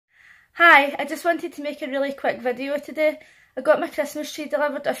Hi, I just wanted to make a really quick video today. I got my Christmas tree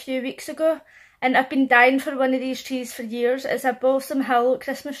delivered a few weeks ago and I've been dying for one of these trees for years. It's a Balsam Hill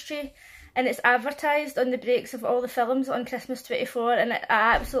Christmas tree and it's advertised on the breaks of all the films on Christmas 24 and I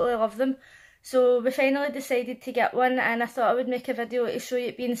absolutely love them. So we finally decided to get one and I thought I would make a video to show you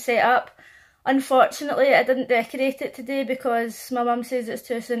it being set up. Unfortunately I didn't decorate it today because my mum says it's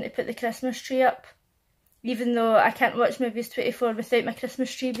too soon to put the Christmas tree up, even though I can't watch movies 24 without my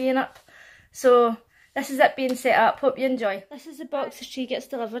Christmas tree being up. So this is it being set up, hope you enjoy. This is the box the tree gets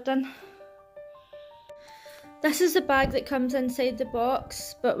delivered in. This is the bag that comes inside the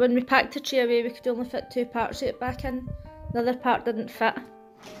box, but when we packed the tree away we could only fit 2 parts of it back in. The other part didn't fit.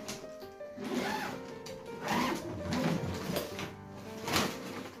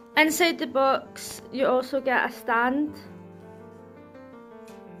 Inside the box you also get a stand.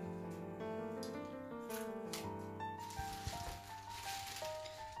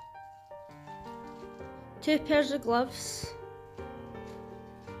 Two pairs of gloves,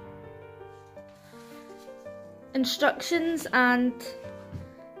 instructions and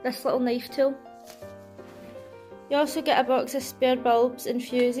this little knife tool. You also get a box of spare bulbs and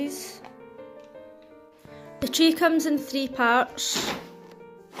fuses. The tree comes in 3 parts.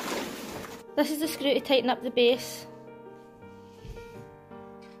 This is the screw to tighten up the base.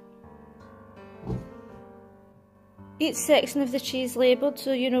 Each section of the tree is labelled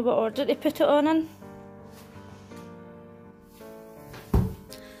so you know what order to put it on in.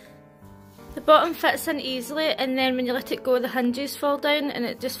 The bottom fits in easily and then when you let it go the hinges fall down and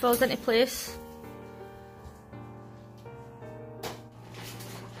it just falls into place.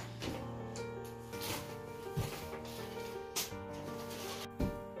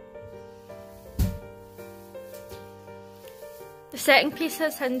 The second piece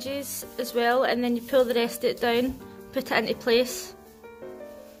has hinges as well and then you pull the rest of it down, put it into place.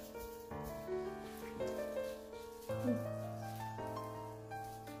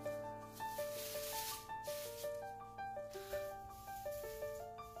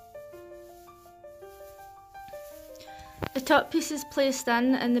 The top piece is placed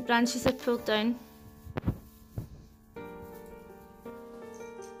in and the branches are pulled down.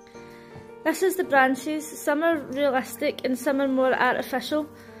 This is the branches. Some are realistic and some are more artificial.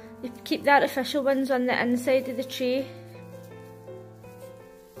 You keep the artificial ones on the inside of the tree.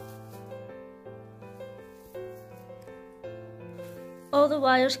 All the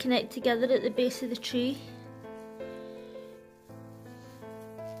wires connect together at the base of the tree.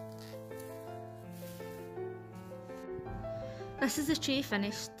 This is the tree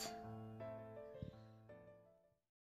finished.